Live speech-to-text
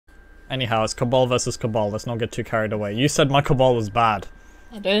Anyhow, it's Kabal versus Kabal. Let's not get too carried away. You said my Kabal was bad.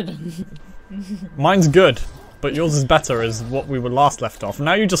 I did. Mine's good, but yours is better is what we were last left off.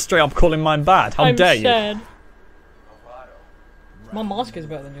 Now you just straight up calling mine bad. How dare you? I'm sad. My mask is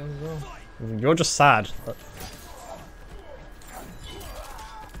better than yours as well. You're just sad.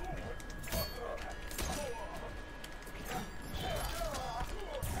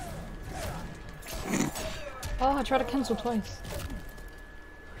 Oh, I tried to cancel twice.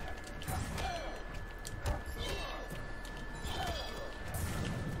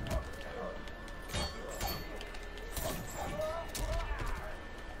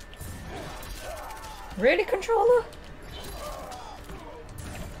 Really, controller?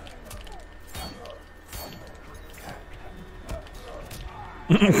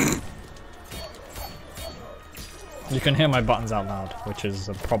 You can hear my buttons out loud, which is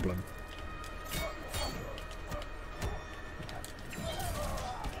a problem.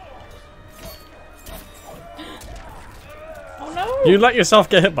 Oh no! You let yourself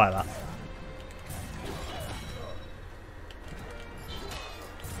get hit by that.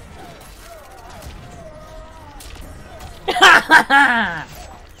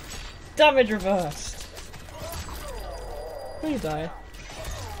 Damage reversed. Please die.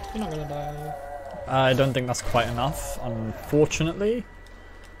 You're not gonna die, are you? I don't think that's quite enough, unfortunately.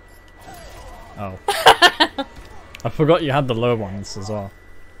 Oh. I forgot you had the low ones as well.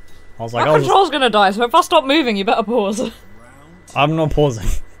 I was like, My control's gonna die, so if I stop moving, you better pause. I'm not pausing.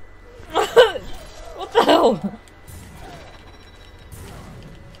 What the hell?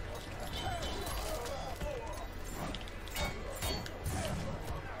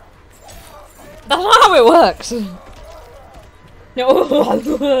 That's not how it works! No,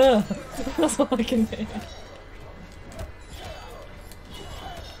 that's all I can do.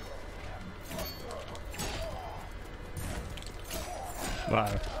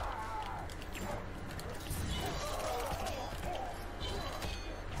 Wow.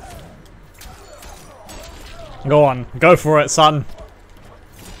 Go on, go for it, son.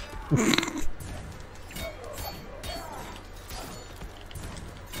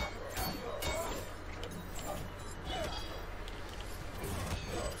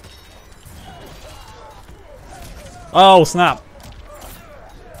 Oh, snap.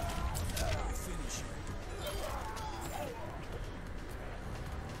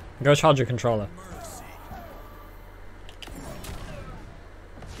 Go charge your controller.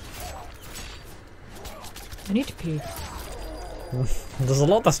 I need to pee. There's a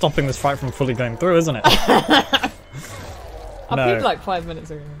lot that's stopping this fight from fully going through, isn't it? I No. peed like 5 minutes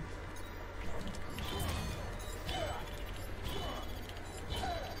ago.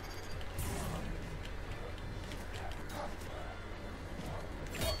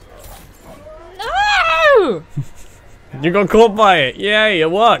 No! You got caught by it. Yay,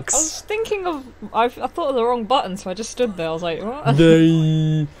 it works. I was thinking of... I thought of the wrong button, so I just stood there. I was like, what?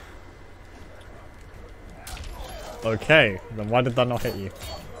 Okay, then why did that not hit you?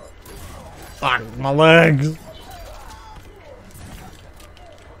 Fuck, my legs!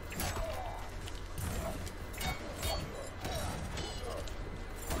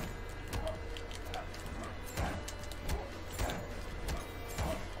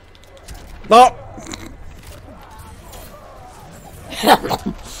 Oh!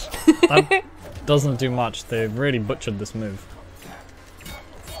 That doesn't do much. They really butchered this move.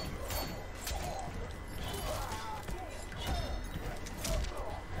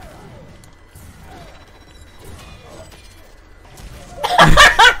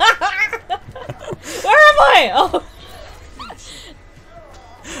 Where am I? Oh.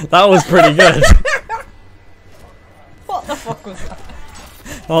 That was pretty good. What the fuck was that?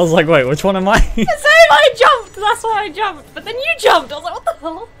 I was like, wait, which one am I? Same, I jumped! That's why I jumped. But then you jumped! I was like, what the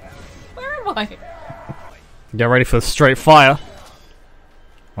hell? Where am I? Get ready for straight fire.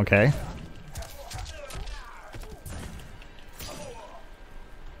 Okay.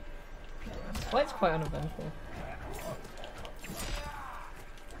 Well, it's quite uneventful.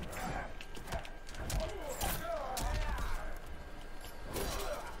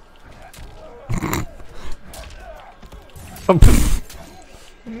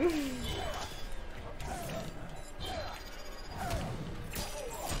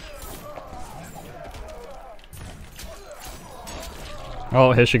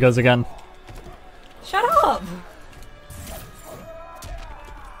 Oh, here she goes again. Shut up!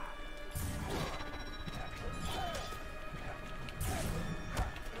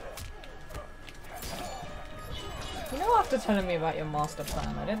 You know, after telling me about your master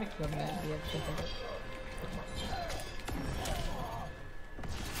plan, I don't think you're going to be able to think of it.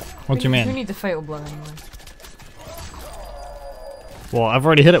 What do you Who mean? needs a fatal blow anyway? Well, I've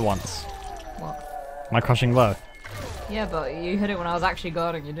already hit it once. What? My crushing blow. Yeah, but you hit it when I was actually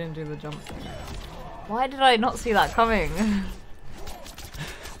guarding. You didn't do the jump thing. Why did I not see that coming?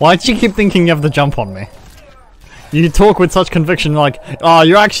 Why do you keep thinking you have the jump on me? You talk with such conviction like, oh,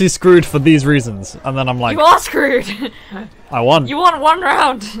 you're actually screwed for these reasons. And then I'm like... You are screwed! I won. You won one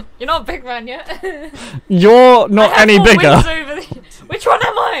round! You're not a big man yet. You're not any bigger. Which one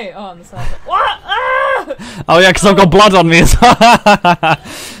am I? Oh, on the side. What? Ah! Oh yeah, because I've got blood on me as well.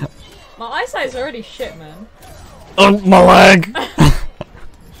 My eyesight's already shit, man. Oh, my leg!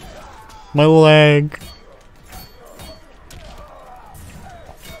 My leg.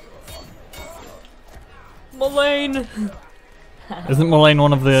 Mullane! Isn't Mullane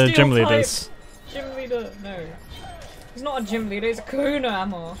one of the Steel gym type. leaders? Gym leader? No. He's not a gym leader, he's a kahuna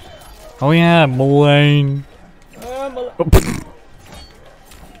ammo. Oh yeah, Mullane.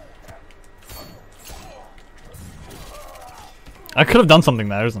 I could have done something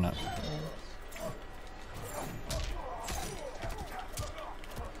there, isn't it?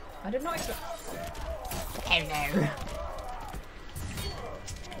 I did not expect. Oh no.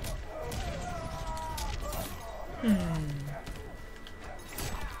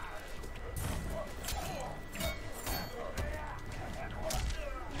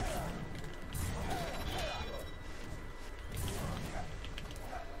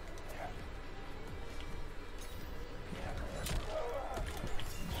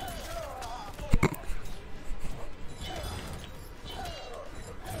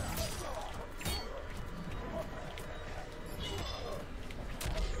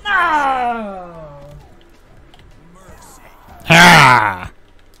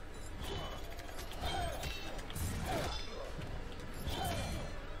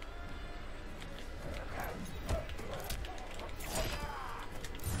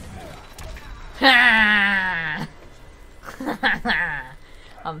 Ha!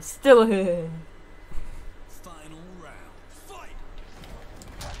 I'm still here. Final round. Fight.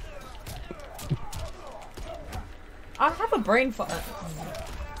 I have a brain fart. I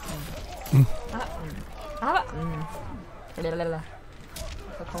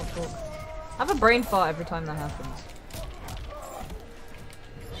can't talk. I have a brain fart every time that happens.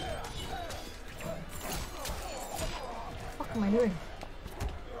 What am I doing?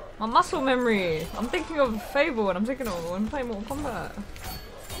 My muscle memory! I'm thinking of Fable and I'm thinking of when playing Mortal Kombat.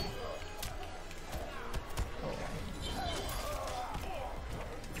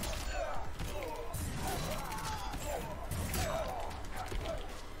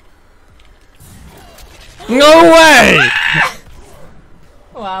 No way!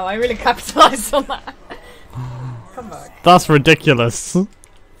 Wow, I really capitalized on that. Come back. That's ridiculous.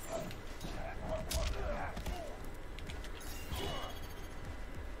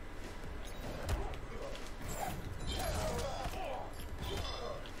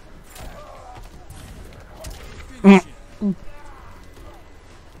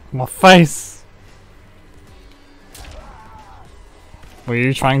 My face. Were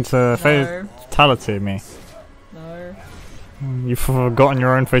you trying to fatality me? No. You've forgotten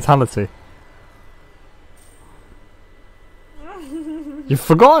your own fatality. You've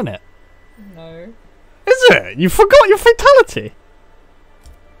forgotten it. No. Is it? You forgot your fatality?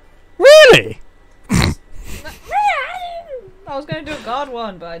 Really? I was going to do a guard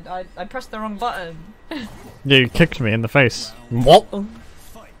one, but I pressed the wrong button. Yeah, you kicked me in the face. Mop.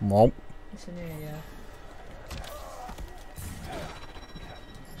 Mop. It's in here, yeah.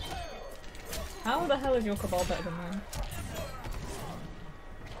 How the hell is your Kabal better than mine?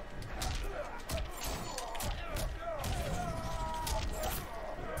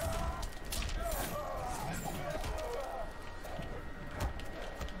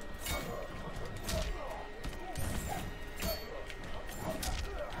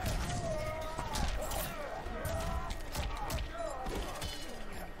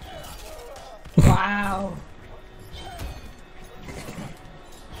 Wow.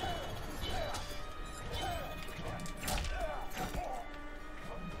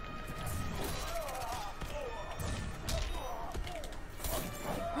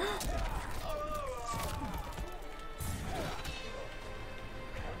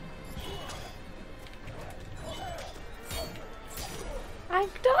 I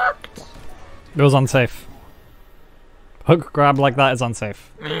ducked. It was unsafe. Hook grab like that is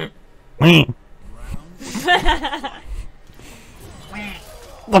unsafe.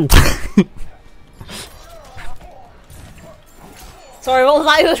 Sorry, what was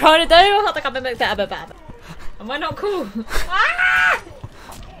that you were trying to do? I think I'm bad. Am I not cool? Ah!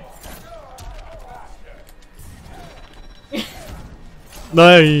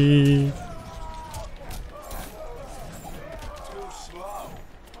 No.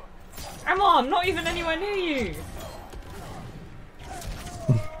 Emma, I'm not even anywhere near you.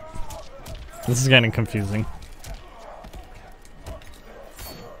 This is getting confusing.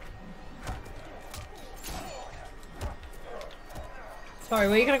 Sorry,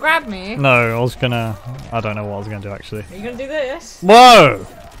 were you gonna grab me? No, I was gonna... I don't know what I was gonna do actually. Are you gonna do this? Whoa!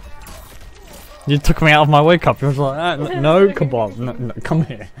 You took me out of my wake up. You was like, no, Kabal, no, come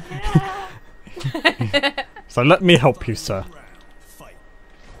here. So let me help you, sir. Fight.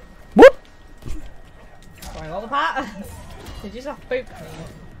 Whoop! Sorry, what was that? Did you just boop me?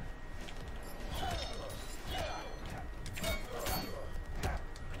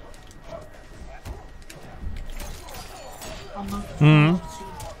 Hmm.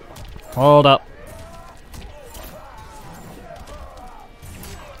 Hold up.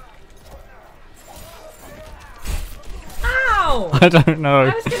 Ow! I don't know.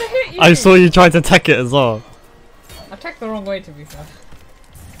 I was gonna hit you! I saw you try to tech it as well. I teched the wrong way to be fair.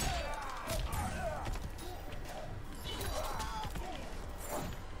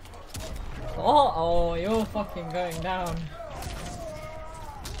 Oh, you're fucking going down.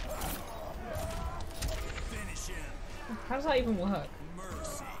 Finish him. How does that even work?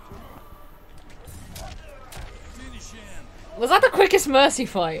 Mercy. Finish him. Was that the quickest mercy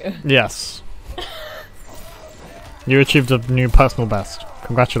fight? Yes. You achieved a new personal best.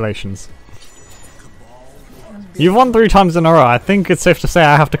 Congratulations. You've won 3 times in a row. I think it's safe to say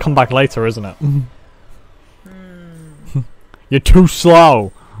I have to come back later, isn't it? You're too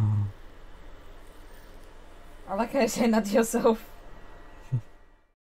slow. I like how you're saying that to yourself.